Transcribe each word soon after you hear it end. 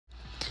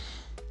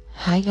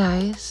Hi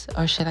guys,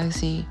 or should I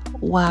say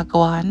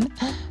wagwan.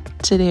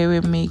 Today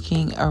we're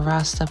making a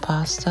Rasta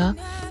pasta,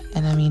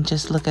 and I mean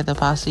just look at the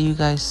pasta, you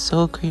guys.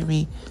 So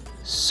creamy,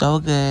 so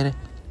good,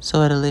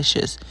 so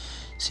delicious.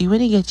 So you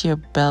want to get your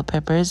bell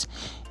peppers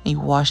and you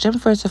wash them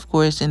first, of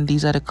course, and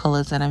these are the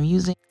colors that I'm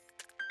using.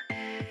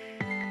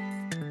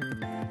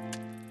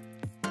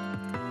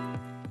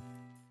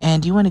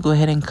 And you want to go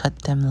ahead and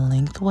cut them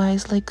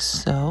lengthwise like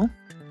so.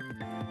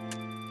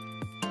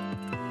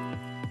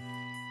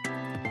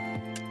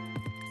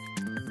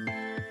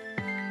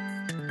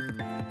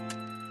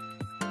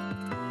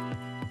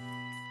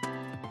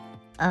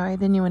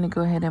 Alright, then you want to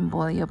go ahead and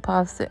boil your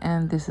pasta,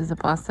 and this is the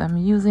pasta I'm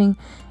using.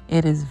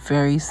 It is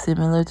very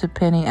similar to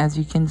Penne, as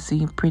you can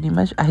see, pretty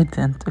much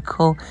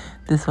identical.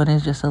 This one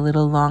is just a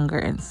little longer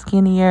and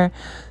skinnier,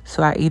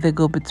 so I either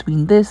go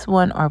between this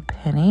one or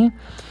Penne.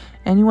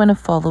 And you want to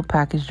follow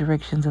package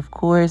directions, of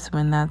course.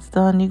 When that's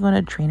done, you're going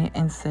to drain it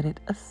and set it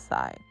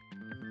aside.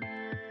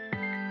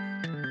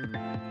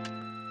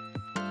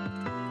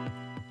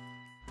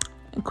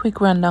 A quick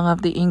rundown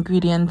of the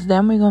ingredients.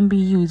 Then we're going to be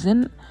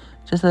using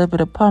just a little bit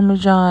of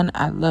Parmesan.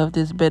 I love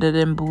this better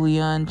than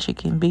bouillon,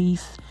 chicken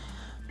base,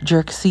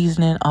 jerk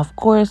seasoning, of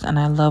course. And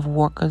I love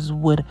Walker's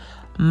Wood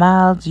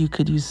mild. You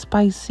could use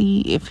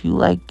spicy if you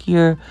like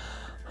your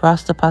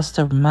Rasta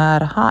pasta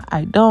mad hot.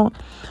 I don't.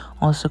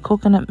 Also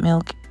coconut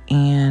milk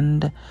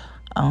and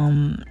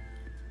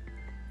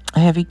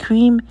heavy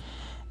cream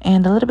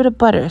and a little bit of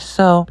butter.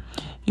 So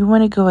you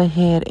want to go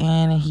ahead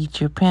and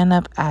heat your pan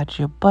up, add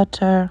your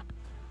butter,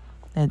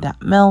 let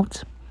that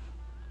melt,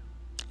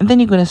 and then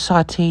you're going to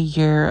saute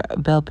your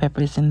bell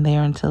peppers in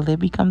there until they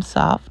become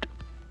soft.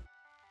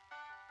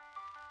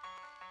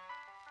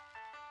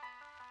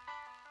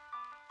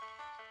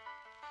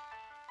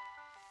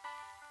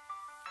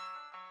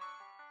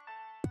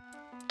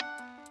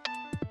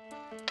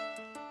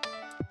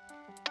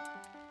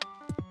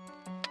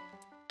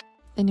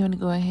 Then you want to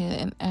go ahead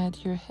and add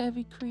your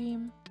heavy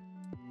cream.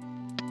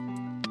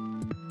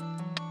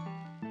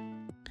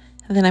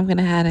 And then I'm going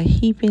to add a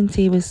heaping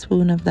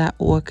tablespoon of that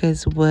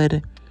Walker's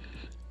Wood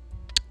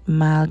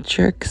mild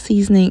jerk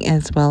seasoning,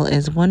 as well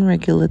as 1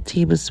 regular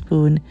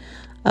tablespoon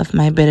of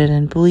my better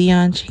than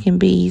bouillon chicken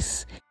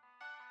base.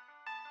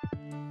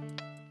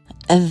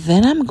 And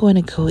then I'm going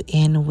to go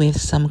in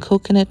with some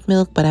coconut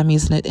milk, but I'm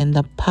using it in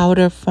the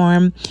powder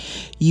form.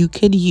 You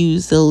could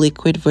use the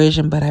liquid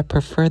version, but I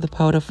prefer the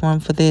powder form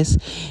for this.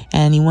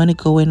 And you want to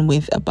go in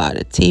with about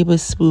a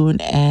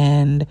tablespoon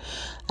and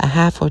a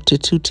half or to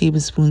 2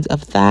 tablespoons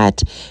of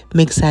that.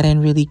 Mix that in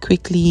really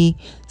quickly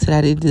so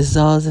that it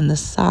dissolves in the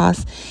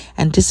sauce.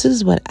 And this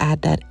is what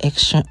add that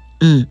extra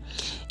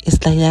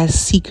it's like that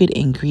secret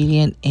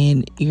ingredient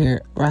in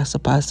your Rasta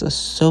pasta.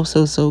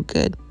 So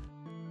good.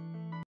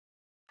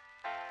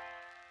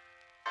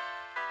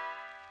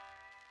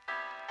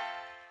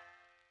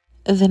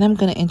 Then I'm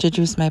going to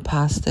introduce my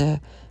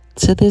pasta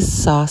to this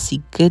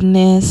saucy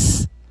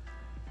goodness.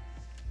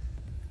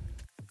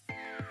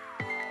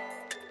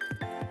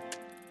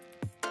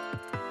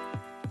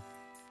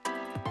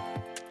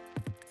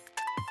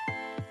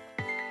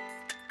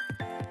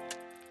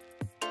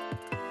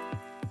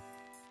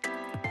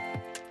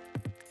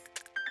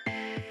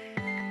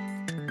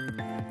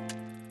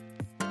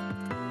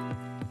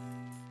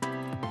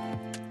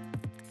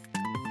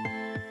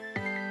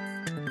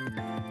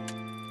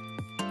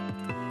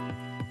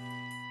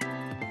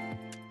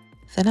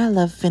 Then I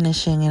love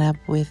finishing it up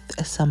with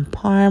some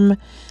parm.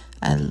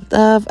 I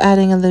love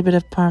adding a little bit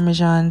of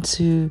Parmesan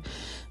to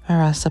my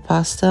Rasta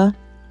pasta.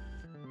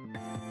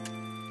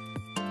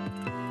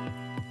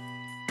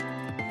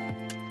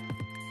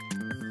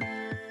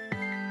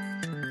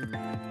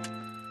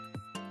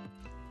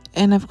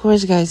 And of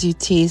course, guys, you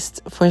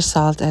taste for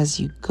salt as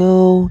you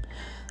go.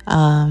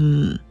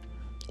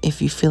 If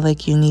you feel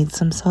like you need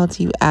some salt,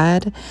 you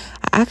add.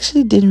 I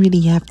actually didn't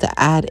really have to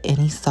add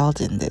any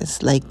salt in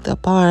this, like the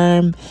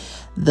parm,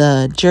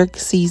 the jerk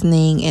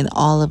seasoning, and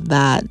all of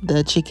that,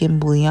 the chicken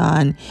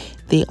bouillon,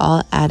 they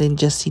all added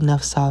just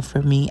enough salt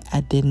for me.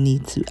 I didn't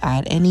need to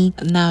add any.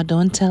 Now,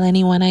 don't tell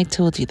anyone I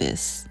told you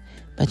this,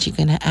 but you're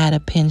gonna add a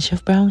pinch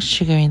of brown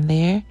sugar in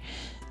there.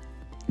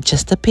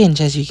 Just a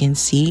pinch. As you can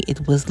see,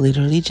 it was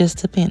literally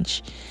just a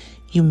pinch.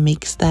 You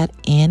mix that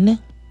in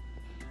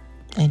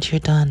and you're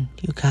done,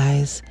 you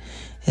guys.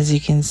 As you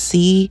can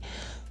see,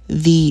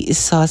 the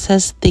sauce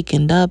has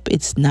thickened up.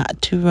 It's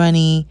not too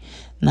runny,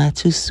 not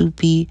too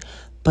soupy,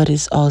 but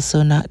it's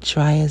also not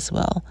dry as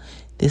well.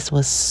 This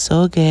was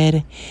so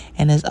good.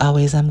 And as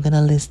always, I'm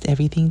gonna list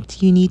everything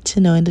you need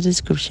to know in the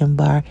description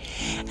bar,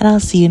 and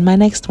I'll see you in my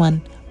next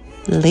one.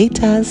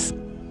 Laters.